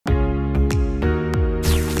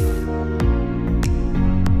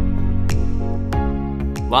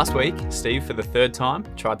Last week, Steve, for the third time,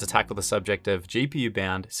 tried to tackle the subject of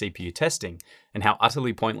GPU-bound CPU testing and how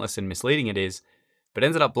utterly pointless and misleading it is, but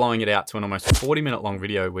ended up blowing it out to an almost 40-minute long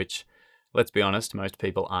video, which, let's be honest, most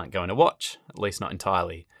people aren't going to watch, at least not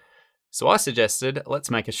entirely. So I suggested, let's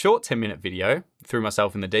make a short 10-minute video, threw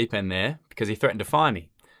myself in the deep end there, because he threatened to fire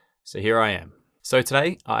me. So here I am. So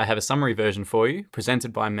today, I have a summary version for you,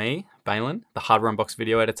 presented by me, Balin, the hardware Unboxed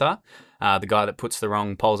video editor, the guy that puts the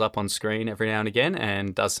wrong polls up on screen every now and again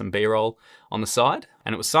and does some B-roll on the side.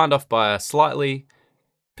 And it was signed off by a slightly,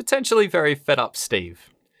 potentially very fed up Steve.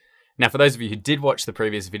 Now, for those of you who did watch the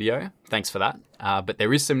previous video, thanks for that. But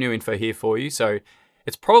there is some new info here for you, so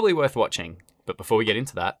it's probably worth watching. But before we get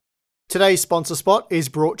into that, today's sponsor spot is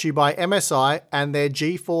brought to you by MSI and their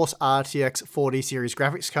GeForce RTX 40 series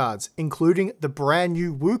graphics cards, including the brand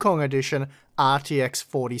new Wukong edition RTX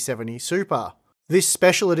 4070 Super. This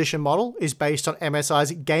special edition model is based on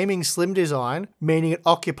MSI's gaming slim design, meaning it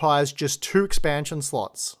occupies just 2 expansion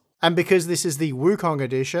slots. And because this is the Wukong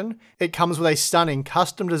edition, it comes with a stunning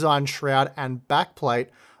custom designed shroud and backplate,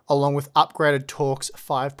 along with upgraded Torx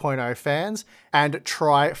 5.0 fans and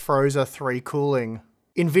Tri-Frozer 3 cooling.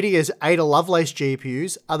 NVIDIA's Ada Lovelace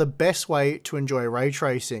GPUs are the best way to enjoy ray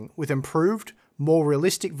tracing, with improved, more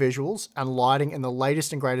realistic visuals and lighting in the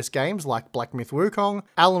latest and greatest games like Black Myth Wukong,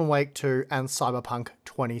 Alan Wake 2 and Cyberpunk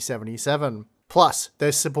 2077. Plus,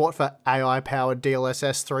 there's support for AI-powered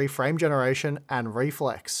DLSS 3 frame generation and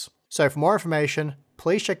reflex. So for more information,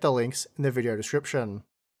 please check the links in the video description.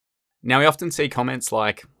 now we often see comments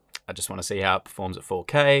like, I just want to see how it performs at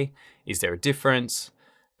 4K, is there a difference?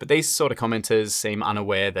 But these sort of commenters seem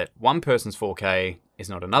unaware that one person's 4K is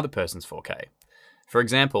not another person's 4K. For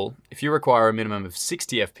example, if you require a minimum of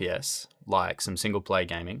 60 FPS, like some single player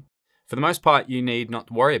gaming, for the most part you need not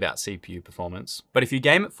worry about CPU performance. But if you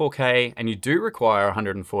game at 4K and you do require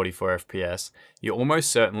 144 FPS, you almost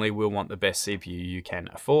certainly will want the best CPU you can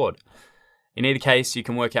afford. In either case, you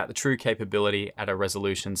can work out the true capability at a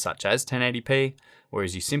resolution such as 1080p,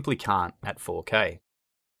 whereas you simply can't at 4K.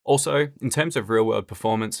 Also, in terms of real-world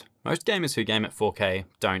performance, most gamers who game at 4K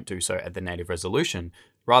don't do so at the native resolution.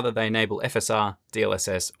 Rather, they enable FSR,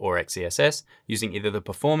 DLSS, or XeSS using either the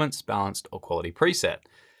performance, balanced, or quality preset.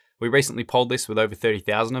 We recently polled this with over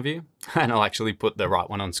 30,000 of you, and I'll actually put the right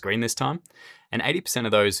one on screen this time. And 80%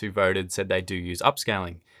 of those who voted said they do use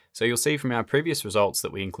upscaling. So you'll see from our previous results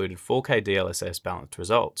that we included 4K DLSS balanced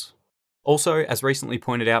results. Also, as recently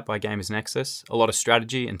pointed out by Gamers Nexus, a lot of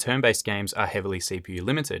strategy and turn-based games are heavily CPU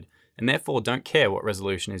limited, and therefore don't care what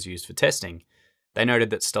resolution is used for testing. They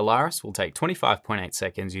noted that Stellaris will take 25.8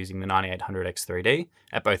 seconds using the 9800X3D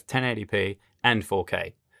at both 1080p and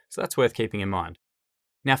 4K, so that's worth keeping in mind.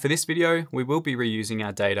 Now for this video, we will be reusing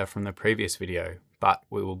our data from the previous video, but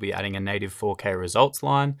we will be adding a native 4K results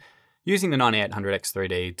line, using the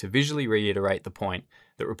 9800X3D to visually reiterate the point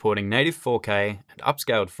that reporting native 4K and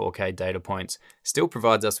upscaled 4K data points still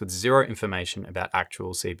provides us with zero information about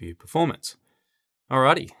actual CPU performance.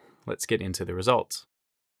 Alrighty, let's get into the results.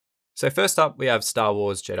 So first up, we have Star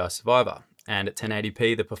Wars Jedi Survivor, and at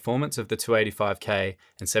 1080p the performance of the 285K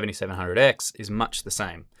and 7700X is much the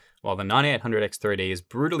same, while the 9800X3D is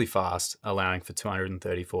brutally fast, allowing for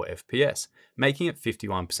 234 FPS, making it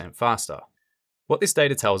 51% faster. What this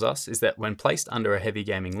data tells us is that when placed under a heavy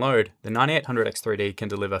gaming load, the 9800X3D can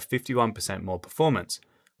deliver 51% more performance,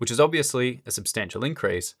 which is obviously a substantial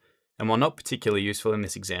increase, and while not particularly useful in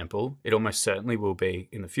this example, it almost certainly will be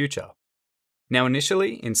in the future. Now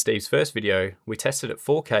initially, in Steve's first video, we tested at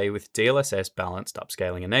 4K with DLSS balanced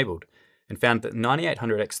upscaling enabled, and found that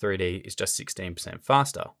 9800X3D is just 16%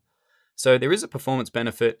 faster. So there is a performance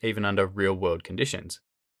benefit even under real-world conditions.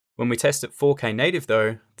 When we test at 4K native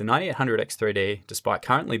though, the 9800X3D, despite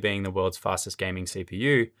currently being the world's fastest gaming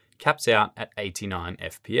CPU, caps out at 89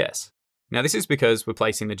 FPS. Now this is because we're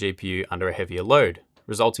placing the GPU under a heavier load,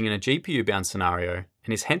 resulting in a GPU-bound scenario,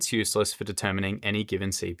 and is hence useless for determining any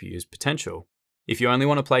given CPU's potential. If you only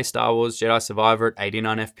want to play Star Wars Jedi Survivor at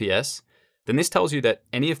 89 FPS, then this tells you that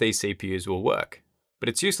any of these CPUs will work, but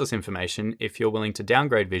it's useless information if you're willing to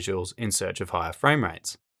downgrade visuals in search of higher frame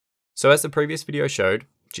rates. So as the previous video showed,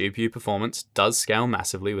 GPU performance does scale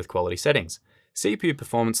massively with quality settings. CPU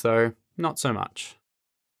performance though, not so much.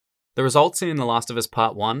 The results in The Last of Us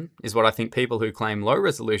Part 1 is what I think people who claim low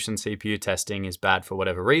resolution CPU testing is bad for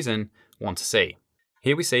whatever reason want to see.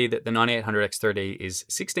 Here we see that the 9800X3D is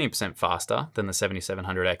 16% faster than the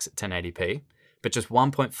 7700X at 1080p, but just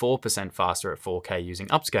 1.4% faster at 4K using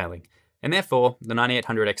upscaling, and therefore the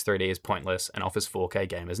 9800X3D is pointless and offers 4K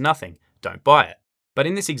gamers nothing. Don't buy it. But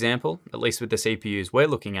in this example, at least with the CPUs we're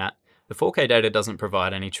looking at, the 4K data doesn't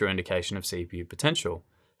provide any true indication of CPU potential,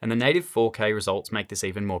 and the native 4K results make this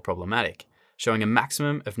even more problematic, showing a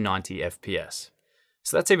maximum of 90 FPS.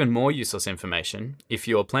 So that's even more useless information if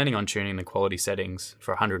you're planning on tuning the quality settings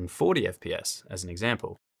for 140 FPS as an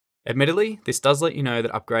example. Admittedly, this does let you know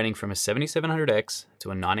that upgrading from a 7700X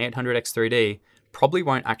to a 9800X 3D probably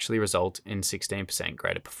won't actually result in 16%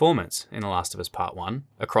 greater performance in The Last of Us Part 1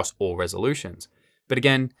 across all resolutions. But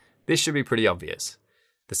again, this should be pretty obvious.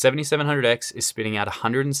 The 7700X is spitting out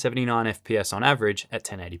 179 FPS on average at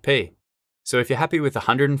 1080p. So if you're happy with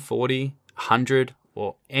 140, 100,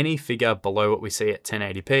 or any figure below what we see at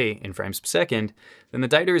 1080p in frames per second, then the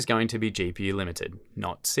data is going to be GPU limited,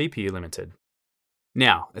 not CPU limited.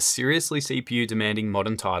 Now, a seriously CPU demanding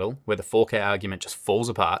modern title where the 4K argument just falls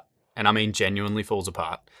apart, and I mean genuinely falls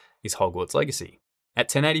apart, is Hogwarts Legacy. At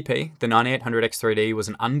 1080p, the 9800X 3D was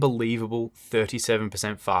an unbelievable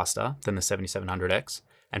 37% faster than the 7700X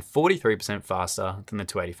and 43% faster than the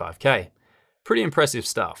 285K. Pretty impressive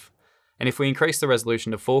stuff. And if we increase the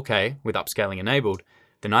resolution to 4K with upscaling enabled,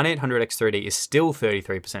 the 9800X 3D is still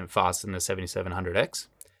 33% faster than the 7700X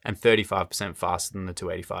and 35% faster than the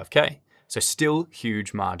 285K. So still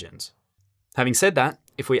huge margins. Having said that,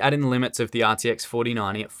 if we add in the limits of the RTX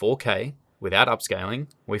 4090 at 4K without upscaling,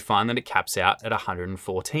 we find that it caps out at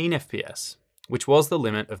 114 FPS, which was the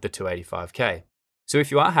limit of the 285K. So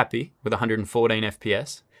if you are happy with 114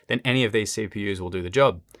 FPS, then any of these CPUs will do the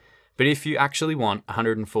job. But if you actually want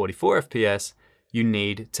 144 FPS, you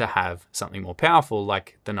need to have something more powerful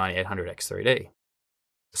like the 9800X 3D.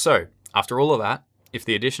 So after all of that, if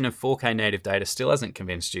the addition of 4K native data still hasn't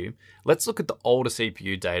convinced you, let's look at the older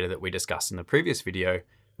CPU data that we discussed in the previous video,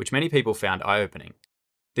 which many people found eye-opening.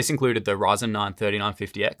 This included the Ryzen 9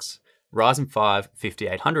 3950X, Ryzen 5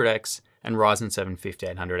 5800X, and Ryzen 7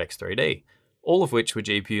 5800X 3D, all of which were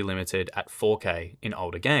GPU limited at 4K in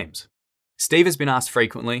older games. Steve has been asked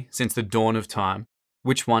frequently since the dawn of time,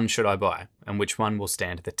 which one should I buy, and which one will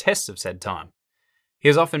stand the test of said time? He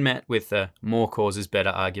was often met with the more cause is better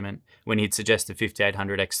argument when he'd suggest the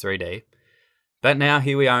 5800X 3D. But now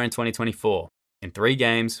here we are in 2024, in 3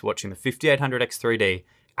 games watching the 5800X 3D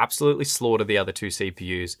absolutely slaughter the other 2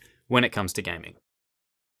 CPUs when it comes to gaming.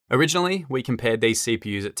 Originally, we compared these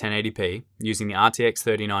CPUs at 1080p using the RTX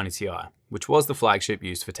 3090 Ti, which was the flagship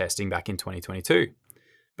used for testing back in 2022.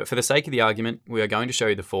 But for the sake of the argument, we are going to show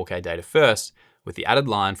you the 4K data first, with the added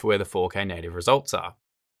line for where the 4K native results are.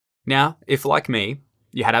 Now, if like me,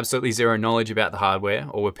 you had absolutely zero knowledge about the hardware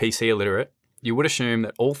or were PC illiterate, you would assume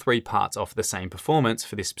that all 3 parts offer the same performance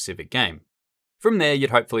for this specific game. From there, you'd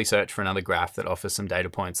hopefully search for another graph that offers some data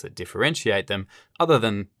points that differentiate them, other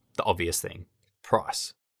than the obvious thing,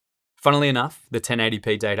 price. Funnily enough, the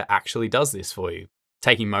 1080p data actually does this for you,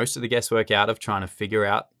 taking most of the guesswork out of trying to figure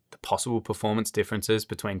out the possible performance differences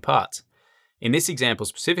between parts. In this example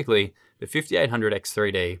specifically, the 5800X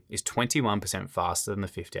 3D is 21% faster than the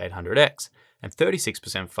 5800X and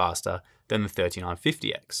 36% faster than the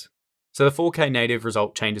 3950X. So the 4K native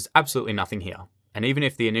result changes absolutely nothing here. And even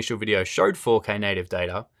if the initial video showed 4K native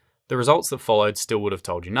data, the results that followed still would have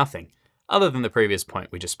told you nothing, other than the previous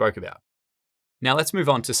point we just spoke about. Now let's move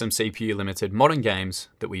on to some CPU limited modern games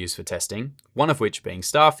that we use for testing, one of which being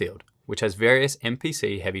Starfield, which has various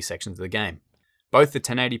NPC heavy sections of the game. Both the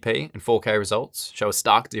 1080p and 4K results show a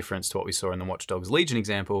stark difference to what we saw in the Watch Dogs Legion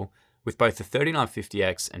example, with both the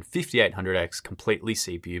 3950X and 5800X completely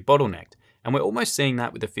CPU bottlenecked, and we're almost seeing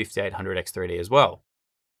that with the 5800X 3D as well.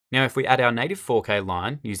 Now if we add our native 4K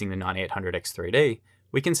line using the 9800X 3D,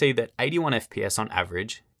 we can see that 81 FPS on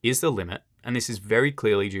average is the limit, and this is very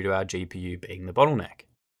clearly due to our GPU being the bottleneck.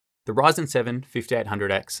 The Ryzen 7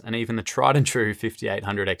 5800X and even the tried and true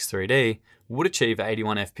 5800X 3D would achieve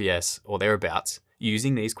 81 FPS or thereabouts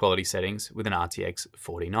using these quality settings with an RTX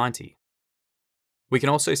 4090. We can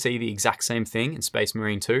also see the exact same thing in Space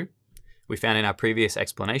Marine 2. We found in our previous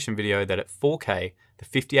explanation video that at 4K, the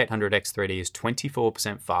 5800X 3D is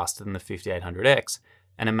 24% faster than the 5800X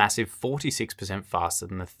and a massive 46% faster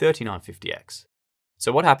than the 3950X.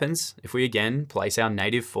 So what happens if we again place our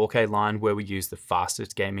native 4K line where we use the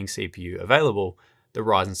fastest gaming CPU available, the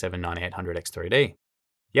Ryzen 7 9800X 3D?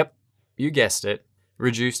 Yep, you guessed it,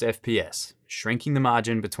 reduced FPS, shrinking the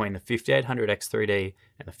margin between the 5800X 3D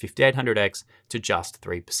and the 5800X to just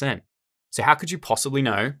 3%. So how could you possibly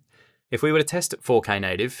know, if we were to test at 4K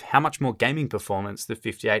native, how much more gaming performance the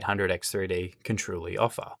 5800X 3D can truly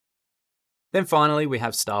offer? Then finally, we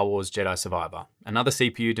have Star Wars Jedi Survivor, another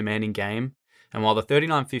CPU demanding game. And while the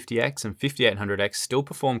 3950X and 5800X still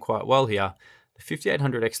perform quite well here, the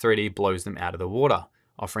 5800X 3D blows them out of the water,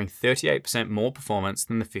 offering 38% more performance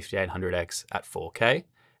than the 5800X at 4K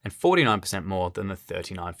and 49% more than the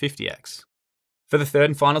 3950X. For the third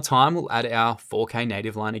and final time, we'll add our 4K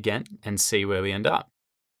native line again and see where we end up.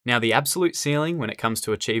 Now, the absolute ceiling when it comes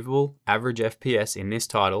to achievable average FPS in this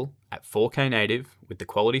title at 4K native with the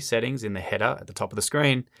quality settings in the header at the top of the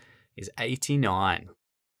screen is 89.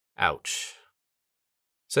 Ouch.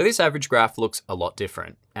 So this average graph looks a lot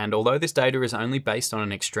different, and although this data is only based on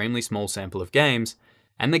an extremely small sample of games,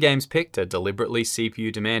 and the games picked are deliberately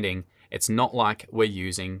CPU demanding, it's not like we're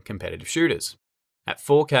using competitive shooters. At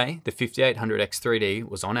 4K, the 5800X 3D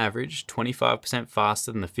was on average 25%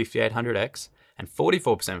 faster than the 5800X and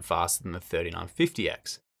 44% faster than the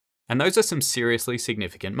 3950X. And those are some seriously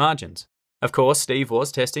significant margins. Of course, Steve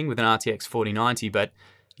was testing with an RTX 4090, but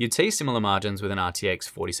you'd see similar margins with an RTX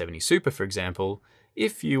 4070 Super, for example,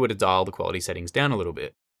 if you were to dial the quality settings down a little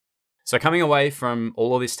bit. So coming away from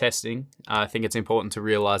all of this testing, I think it's important to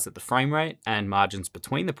realize that the frame rate and margins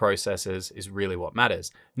between the processors is really what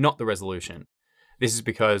matters, not the resolution. This is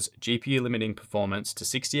because GPU limiting performance to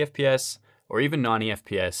 60 FPS or even 90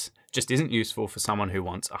 FPS just isn't useful for someone who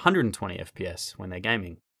wants 120 FPS when they're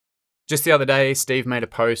gaming. Just the other day, Steve made a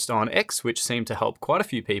post on X which seemed to help quite a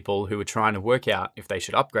few people who were trying to work out if they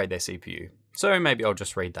should upgrade their CPU. So maybe I'll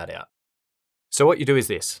just read that out. So what you do is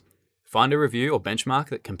this. Find a review or benchmark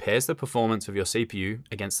that compares the performance of your CPU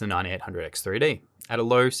against the 9800X 3D at a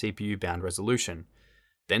low CPU bound resolution.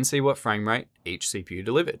 Then see what frame rate each CPU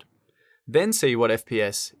delivered. Then see what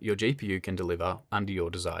FPS your GPU can deliver under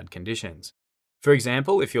your desired conditions. For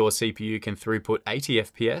example, if your CPU can throughput 80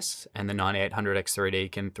 FPS and the 9800X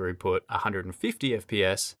 3D can throughput 150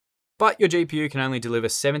 FPS, but your GPU can only deliver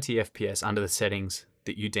 70 FPS under the settings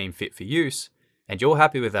that you deem fit for use, and you're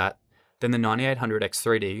happy with that, then the 9800X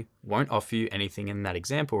 3D won't offer you anything in that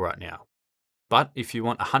example right now. But if you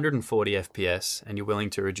want 140 FPS and you're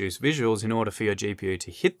willing to reduce visuals in order for your GPU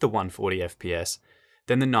to hit the 140 FPS,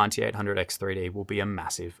 then the 9800X 3D will be a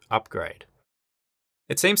massive upgrade.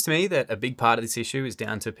 It seems to me that a big part of this issue is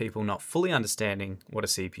down to people not fully understanding what a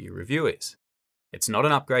CPU review is. It's not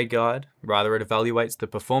an upgrade guide, rather it evaluates the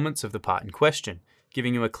performance of the part in question,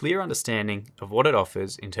 giving you a clear understanding of what it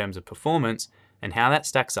offers in terms of performance and how that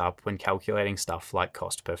stacks up when calculating stuff like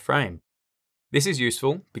cost per frame. This is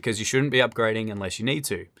useful because you shouldn't be upgrading unless you need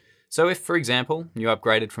to. So if, for example, you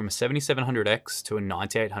upgraded from a 7700X to a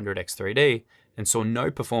 9800X 3D and saw no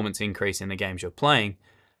performance increase in the games you're playing,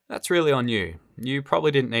 that's really on you. You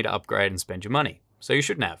probably didn't need to upgrade and spend your money, so you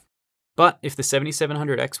shouldn't have. But if the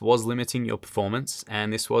 7700X was limiting your performance,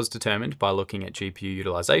 and this was determined by looking at GPU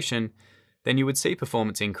utilization, then you would see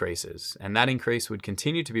performance increases, and that increase would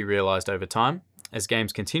continue to be realized over time as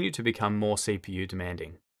games continue to become more CPU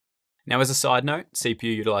demanding. Now, as a side note,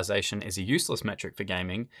 CPU utilization is a useless metric for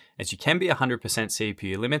gaming, as you can be 100%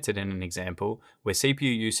 CPU limited in an example where CPU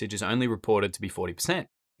usage is only reported to be 40%.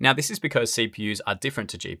 Now, this is because CPUs are different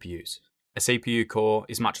to GPUs. A CPU core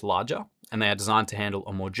is much larger, and they are designed to handle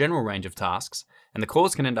a more general range of tasks, and the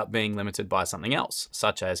cores can end up being limited by something else,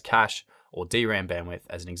 such as cache or DRAM bandwidth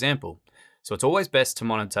as an example. So it's always best to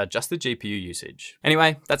monitor just the GPU usage.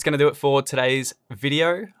 Anyway, that's going to do it for today's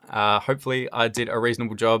video. Hopefully I did a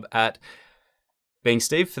reasonable job at being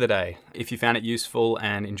Steve for the day. If you found it useful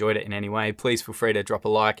and enjoyed it in any way, please feel free to drop a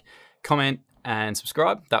like, comment, and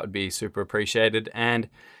subscribe. That would be super appreciated. And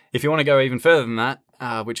if you want to go even further than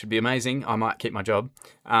that, which would be amazing, I might keep my job,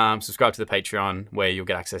 subscribe to the Patreon where you'll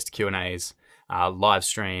get access to Q&As, live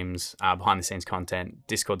streams, behind the scenes content,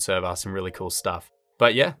 Discord server, some really cool stuff.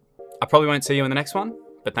 But yeah, I probably won't see you in the next one,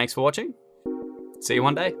 but thanks for watching. See you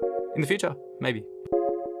one day in the future, maybe.